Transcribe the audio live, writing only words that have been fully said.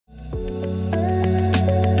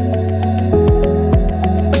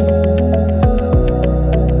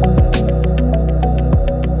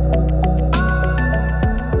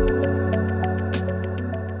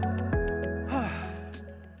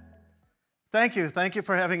Thank you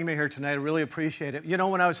for having me here tonight. I really appreciate it. You know,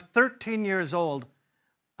 when I was 13 years old,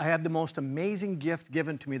 I had the most amazing gift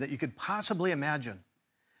given to me that you could possibly imagine.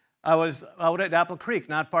 I was out at Apple Creek,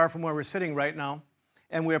 not far from where we're sitting right now,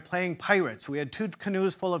 and we were playing pirates. We had 2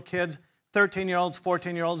 canoes full of kids, 13-year-olds,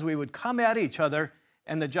 14-year-olds. We would come at each other,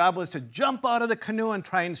 and the job was to jump out of the canoe and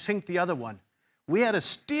try and sink the other one. We had a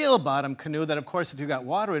steel bottom canoe that, of course, if you got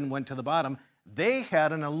water in, went to the bottom. They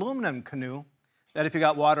had an aluminum canoe that if you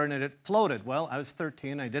got water in it, it floated. Well, I was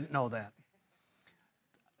 13, I didn't know that.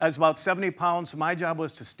 I was about 70 pounds, so my job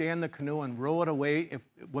was to stay in the canoe and row it away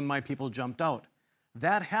when my people jumped out.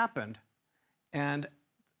 That happened, and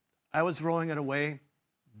I was rowing it away.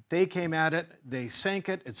 They came at it, they sank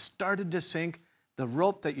it, it started to sink. The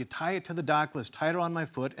rope that you tie it to the dock was tied around my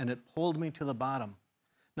foot, and it pulled me to the bottom.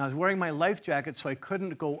 Now, I was wearing my life jacket, so I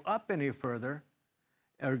couldn't go up any further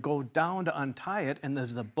or go down to untie it, and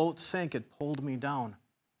as the boat sank, it pulled me down.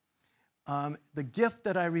 The gift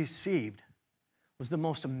that I received was the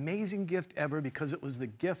most amazing gift ever because it was the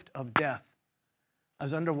gift of death. I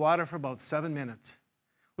was underwater for about 7 minutes,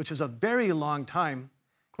 which is a very long time,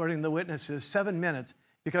 according to the witnesses, 7 minutes,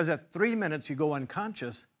 because at 3 minutes you go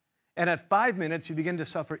unconscious, and at 5 minutes you begin to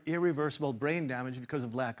suffer irreversible brain damage because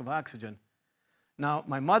of lack of oxygen. Now,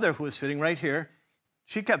 my mother, who was sitting right here,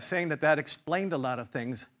 she kept saying that that explained a lot of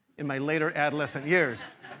things in my later adolescent years.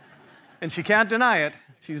 And she can't deny it.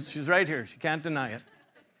 She's right here. She can't deny it.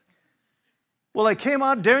 Well, I came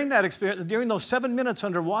out during that experience, during those 7 minutes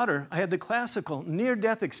underwater, I had the classical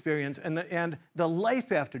near-death experience and the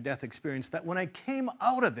life after death experience that when I came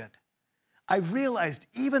out of it, I realized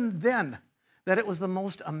even then that it was the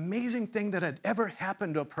most amazing thing that had ever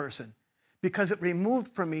happened to a person because it removed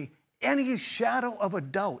from me any shadow of a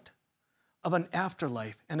doubt of an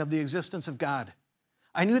afterlife and of the existence of God.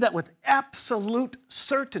 I knew that with absolute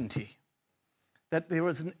certainty that there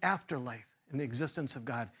was an afterlife and the existence of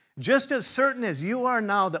God. Just as certain as you are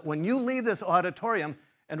now that when you leave this auditorium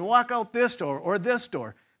and walk out this door or this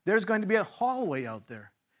door, there's going to be a hallway out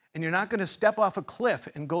there. And you're not going to step off a cliff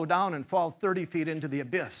and go down and fall 30 feet into the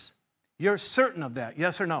abyss. You're certain of that,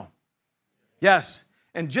 yes or no? Yes.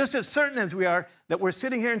 And just as certain as we are that we're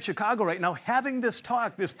sitting here in Chicago right now having this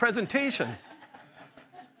talk, this presentation,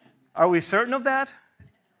 are we certain of that?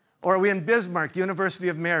 Or are we in Bismarck, University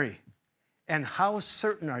of Mary? And how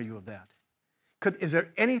certain are you of that? Is there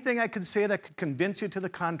anything I could say that could convince you to the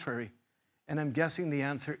contrary? And I'm guessing the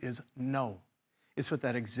answer is no. It's with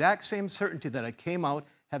that exact same certainty that I came out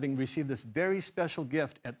having received this very special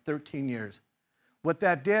gift at 13 years. What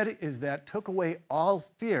that did is that took away all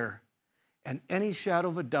fear and any shadow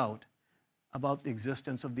of a doubt about the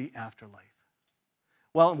existence of the afterlife.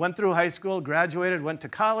 Well, went through high school, graduated, went to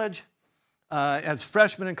college. As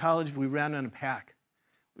freshmen in college, we ran in a pack.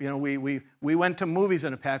 You know, we went to movies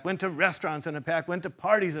in a pack, went to restaurants in a pack, went to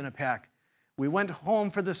parties in a pack. We went home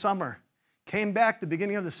for the summer, came back the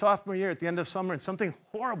beginning of the sophomore year at the end of summer, and something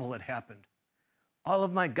horrible had happened. All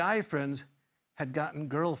of my guy friends had gotten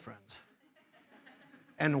girlfriends.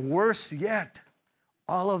 And worse yet,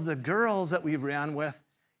 all of the girls that we ran with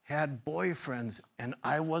had boyfriends, and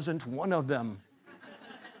I wasn't one of them.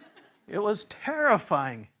 It was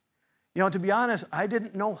terrifying. You know, to be honest, I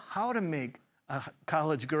didn't know how to make a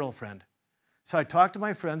college girlfriend. So I talked to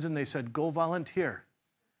my friends, and they said, go volunteer.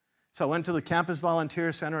 So I went to the Campus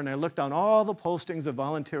Volunteer Center, and I looked on all the postings of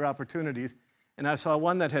volunteer opportunities, and I saw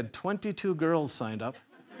one that had 22 girls signed up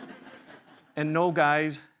and no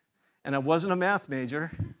guys, and I wasn't a math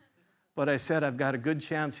major, but I said, I've got a good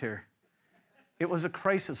chance here. It was a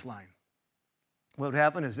crisis line. What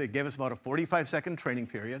happened is they gave us about a 45-second training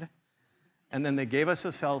period, and then they gave us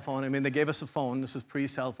a cell phone. I mean, they gave us a phone. This was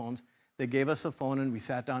pre-cell phones. They gave us a phone, and we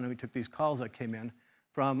sat down, and we took these calls that came in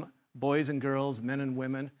from boys and girls, men and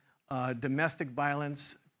women, domestic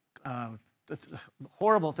violence,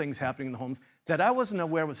 horrible things happening in the homes that I wasn't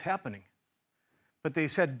aware was happening. But they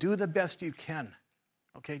said, do the best you can.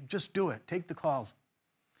 Okay, just do it. Take the calls.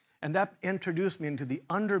 And that introduced me into the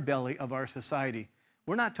underbelly of our society.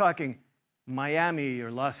 We're not talking Miami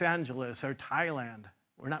or Los Angeles or Thailand.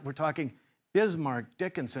 We're talking Bismarck,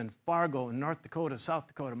 Atkinson, Fargo, North Dakota, South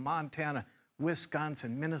Dakota, Montana,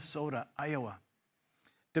 Wisconsin, Minnesota, Iowa.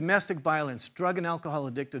 Domestic violence, drug and alcohol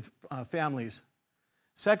addicted families,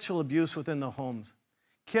 sexual abuse within the homes,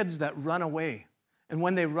 kids that run away. And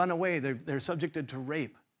when they run away, they're subjected to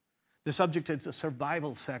rape. They're subjected to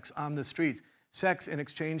survival sex on the streets, sex in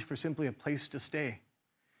exchange for simply a place to stay.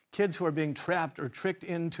 kids who are being trapped or tricked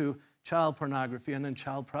into child pornography and then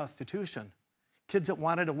child prostitution, kids that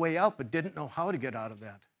wanted a way out but didn't know how to get out of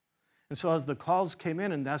that. And so as the calls came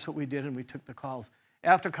in, and that's what we did, and we took the calls.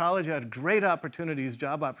 After college, I had great opportunities,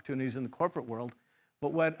 job opportunities in the corporate world,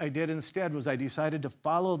 but what I did instead was I decided to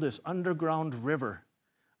follow this underground river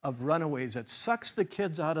of runaways that sucks the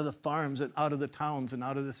kids out of the farms and out of the towns and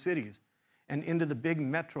out of the cities and into the big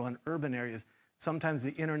metro and urban areas, sometimes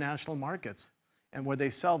the international markets, and where they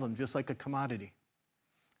sell them just like a commodity.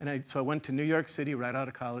 And so I went to New York City right out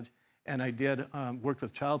of college, and I worked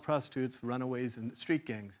with child prostitutes, runaways, and street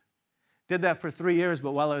gangs. Did that for 3 years,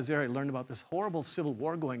 but while I was there, I learned about this horrible civil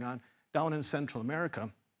war going on down in Central America.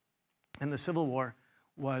 And the civil war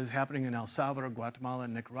was happening in El Salvador, Guatemala,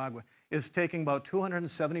 and Nicaragua. It's taking about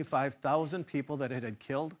 275,000 people that it had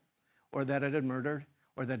killed, or that it had murdered,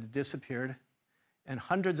 or that had disappeared, and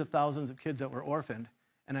hundreds of thousands of kids that were orphaned.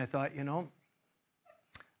 And I thought, you know,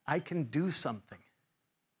 I can do something.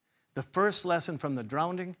 The first lesson from the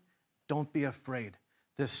drowning, don't be afraid.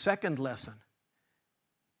 The second lesson,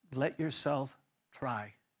 let yourself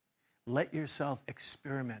try. Let yourself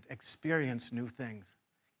experiment, experience new things.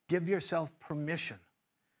 Give yourself permission.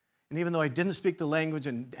 And even though I didn't speak the language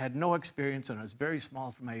and had no experience, and I was very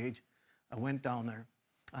small for my age, I went down there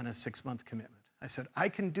on a 6-month commitment. I said, I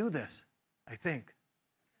can do this, I think.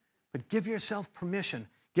 But give yourself permission.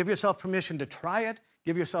 Give yourself permission to try it.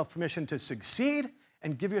 Give yourself permission to succeed.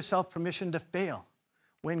 And give yourself permission to fail.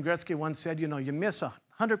 Wayne Gretzky once said, you know, you miss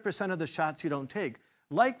 100% of the shots you don't take.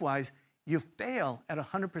 Likewise, you fail at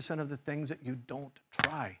 100% of the things that you don't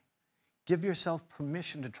try. Give yourself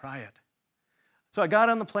permission to try it. So I got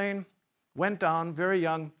on the plane, went down, very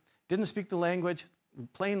young, didn't speak the language, the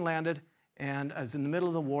plane landed, and I was in the middle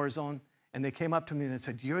of the war zone, and they came up to me and they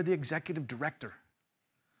said, you're the executive director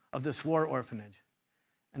of this war orphanage.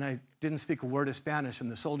 And I didn't speak a word of Spanish,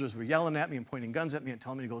 and the soldiers were yelling at me and pointing guns at me and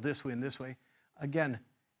telling me to go this way and this way. Again,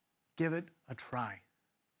 give it a try.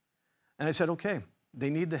 And I said, okay, they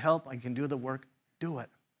need the help, I can do the work, do it.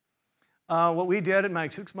 What we did in my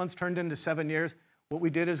 6 months turned into 7 years. What we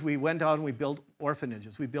did is we went out and we built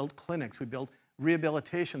orphanages, we built clinics, we built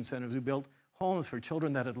rehabilitation centers, we built homes for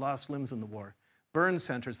children that had lost limbs in the war, burn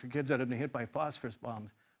centers for kids that had been hit by phosphorus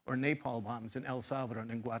bombs or napalm bombs in El Salvador and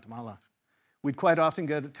in Guatemala. We'd quite often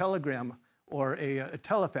get a telegram or a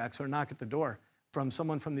telefax or a knock at the door from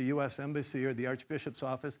someone from the US Embassy or the Archbishop's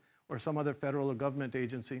office or some other federal or government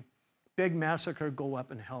agency. Big massacre, go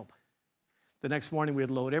up and help. The next morning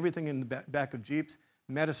we'd load everything in the back of Jeeps,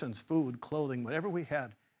 medicines, food, clothing, whatever we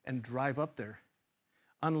had, and drive up there,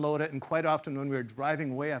 unload it, and quite often when we were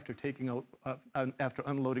driving away after after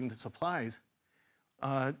unloading the supplies,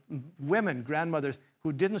 women, grandmothers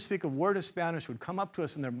who didn't speak a word of Spanish would come up to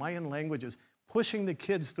us in their Mayan languages, pushing the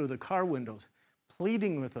kids through the car windows,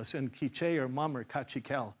 pleading with us in Quiche or Mum or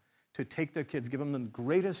Cachiquel to take their kids, give them the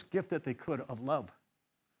greatest gift that they could of love,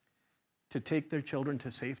 to take their children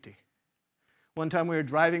to safety. One time we were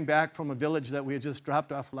driving back from a village that we had just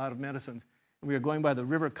dropped off a lot of medicines, and we were going by the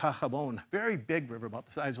river Cajabon, very big river, about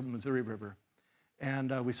the size of the Missouri River.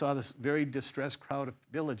 And we saw this very distressed crowd of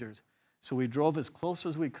villagers. So we drove as close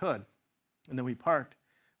as we could, and then we parked.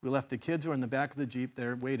 We left the kids who were in the back of the Jeep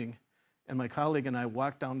there waiting, and my colleague and I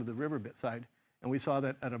walked down to the river side, and we saw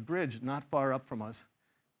that at a bridge not far up from us,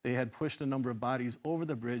 they had pushed a number of bodies over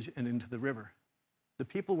the bridge and into the river. The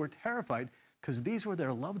people were terrified because these were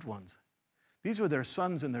their loved ones. These were their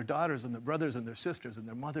sons and their daughters and their brothers and their sisters and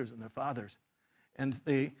their mothers and their fathers. And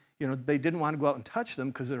they didn't want to go out and touch them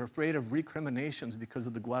because they're afraid of recriminations because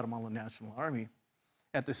of the Guatemalan National Army.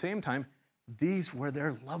 At the same time, these were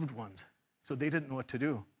their loved ones, so they didn't know what to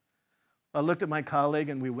do. I looked at my colleague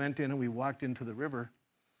and we went in and we walked into the river.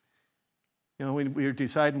 You know, we were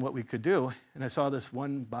deciding what we could do, and I saw this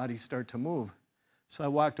one body start to move. So I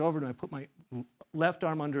walked over and I put my left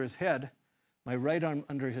arm under his head, my right arm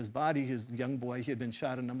under his body, his young boy, he had been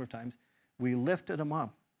shot a number of times. We lifted him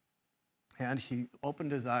up, and he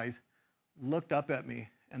opened his eyes, looked up at me,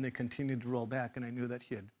 and they continued to roll back, and I knew that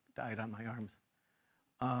he had died on my arms.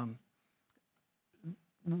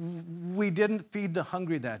 We didn't feed the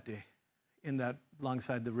hungry that day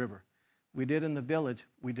alongside the river. We did in the village,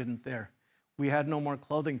 we didn't there. We had no more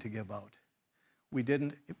clothing to give out. We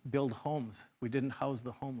didn't build homes. We didn't house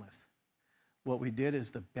the homeless. What we did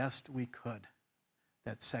is the best we could.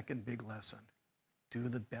 That second big lesson, do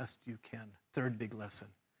the best you can. Third big lesson.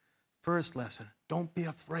 First lesson, don't be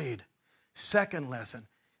afraid. Second lesson,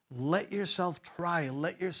 let yourself try.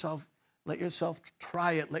 Let yourself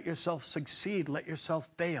try it. Let yourself succeed. Let yourself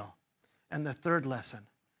fail. And the third lesson,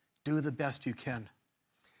 do the best you can.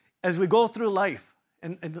 As we go through life,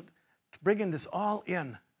 and bringing this all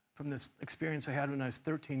in, from this experience I had when I was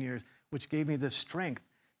 13 years, which gave me this strength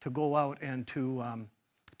to go out and to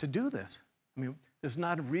do this. I mean, there's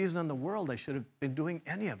not a reason in the world I should have been doing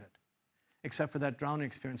any of it, except for that drowning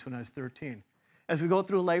experience when I was 13. As we go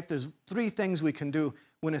through life, there's 3 things we can do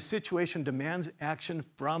when a situation demands action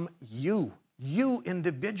from you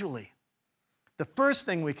individually. The first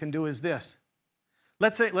thing we can do is this.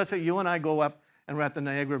 Let's say you and I go up and we're at the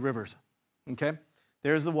Niagara Rivers, okay?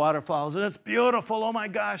 There's the waterfalls, and it's beautiful, oh my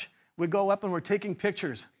gosh. We go up and we're taking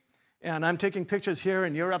pictures. And I'm taking pictures here,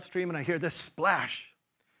 and you're upstream, and I hear this splash.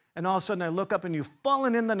 And all of a sudden, I look up, and you've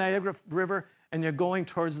fallen in the Niagara River, and you're going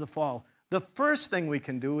towards the fall. The first thing we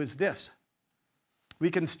can do is this. We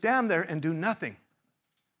can stand there and do nothing,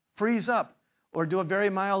 freeze up, or do a very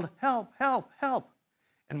mild, help, help, help.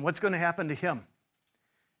 And what's going to happen to him?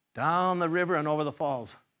 Down the river and over the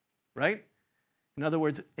falls, right? In other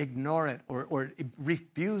words, ignore it or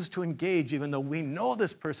refuse to engage even though we know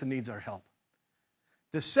this person needs our help.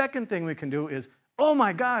 The second thing we can do is, oh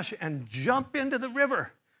my gosh, and jump into the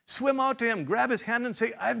river. Swim out to him, grab his hand and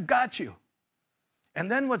say, I've got you.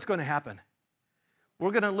 And then what's going to happen?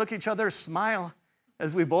 We're going to look at each other, smile,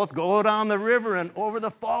 as we both go down the river and over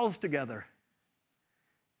the falls together.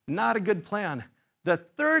 Not a good plan. The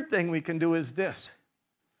third thing we can do is this.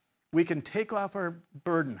 We can take off our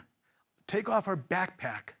burden, take off our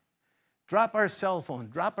backpack, drop our cell phone,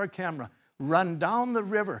 drop our camera, run down the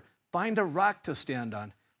river, find a rock to stand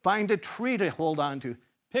on, find a tree to hold on to,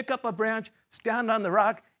 pick up a branch, stand on the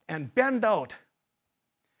rock, and bend out.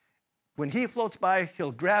 When he floats by,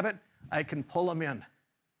 he'll grab it, I can pull him in.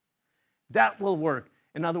 That will work.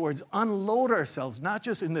 In other words, unload ourselves, not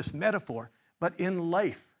just in this metaphor, but in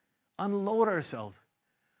life. Unload ourselves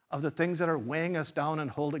of the things that are weighing us down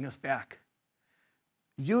and holding us back.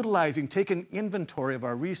 Utilizing, taking inventory of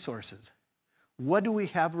our resources. What do we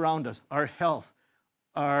have around us? Our health,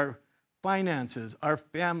 our finances, our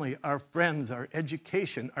family, our friends, our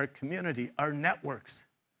education, our community, our networks.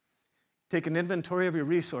 Take an inventory of your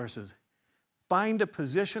resources. Find a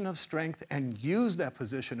position of strength and use that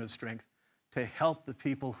position of strength to help the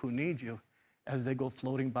people who need you as they go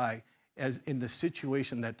floating by, as in the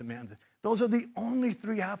situation that demands it. Those are the only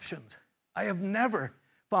 3 options. I have never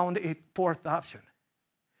found a 4th option.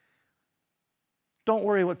 Don't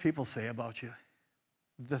worry what people say about you.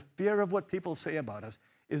 The fear of what people say about us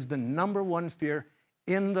is the #1 fear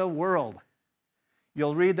in the world.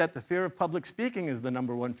 You'll read that the fear of public speaking is the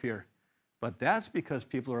 #1 fear, but that's because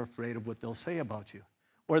people are afraid of what they'll say about you.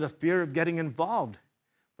 Or the fear of getting involved,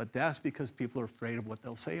 but that's because people are afraid of what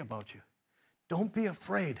they'll say about you. Don't be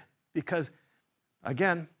afraid, because,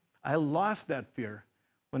 again, I lost that fear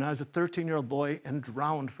when I was a 13-year-old boy and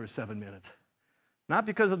drowned for 7 minutes. Not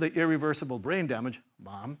because of the irreversible brain damage,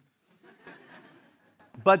 Mom,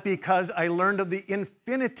 but because I learned of the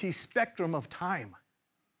infinity spectrum of time.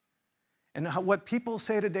 And how, what people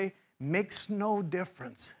say today makes no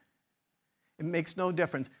difference. It makes no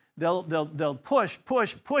difference. They'll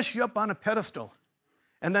push you up on a pedestal.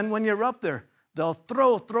 And then when you're up there, they'll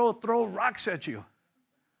throw rocks at you.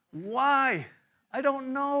 Why? I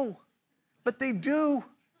don't know, but they do,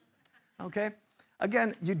 okay?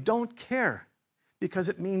 Again, you don't care because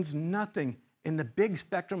it means nothing in the big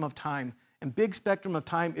spectrum of time. And big spectrum of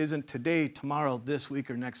time isn't today, tomorrow, this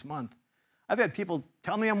week, or next month. I've had people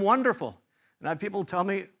tell me I'm wonderful, and I've had people tell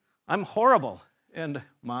me I'm horrible. And,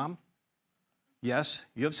 Mom, yes,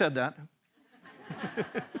 you have said that.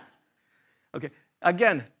 Okay,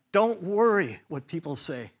 again, don't worry what people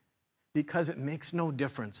say because it makes no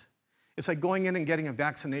difference. It's like going in and getting a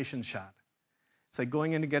vaccination shot. It's like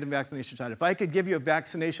going in to get a vaccination shot. If I could give you a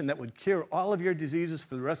vaccination that would cure all of your diseases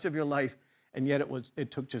for the rest of your life, and yet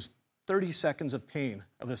it took just 30 seconds of pain,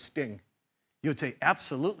 of a sting, you would say,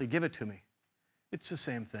 absolutely, give it to me. It's the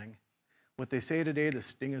same thing. What they say today, the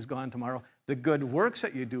sting is gone tomorrow. The good works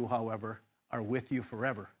that you do, however, are with you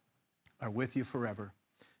forever, are with you forever.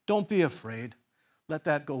 Don't be afraid. Let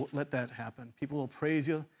that go, let that happen. People will praise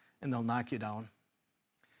you, and they'll knock you down.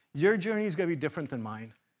 Your journey is going to be different than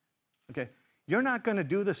mine, okay? You're not going to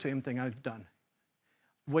do the same thing I've done.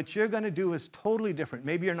 What you're going to do is totally different.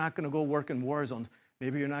 Maybe you're not going to go work in war zones.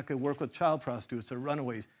 Maybe you're not going to work with child prostitutes or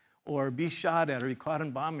runaways or be shot at or be caught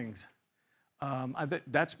in bombings.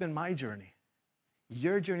 That's been my journey.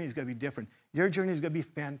 Your journey is going to be different. Your journey is going to be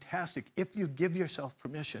fantastic if you give yourself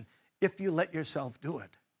permission, if you let yourself do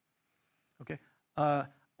it, okay?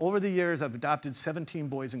 Over the years, I've adopted 17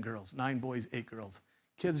 boys and girls, 9 boys, 8 girls.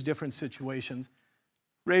 Kids, different situations.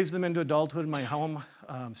 Raised them into adulthood in my home.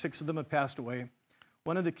 6 of them have passed away.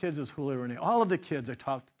 One of the kids is Julia Renee. All of the kids, I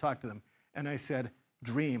talked to them, and I said,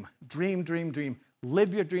 dream, dream, dream, dream.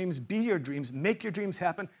 Live your dreams, be your dreams, make your dreams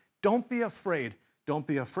happen. Don't be afraid. Don't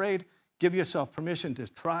be afraid. Give yourself permission to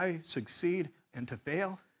try, succeed, and to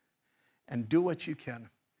fail, and do what you can,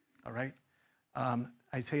 all right?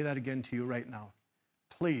 I say that again to you right now.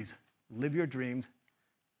 Please, live your dreams.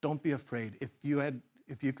 Don't be afraid. If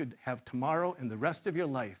you could have tomorrow and the rest of your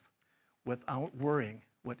life without worrying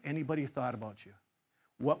what anybody thought about you,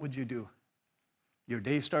 what would you do? Your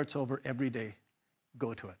day starts over every day.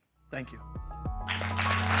 Go to it. Thank you.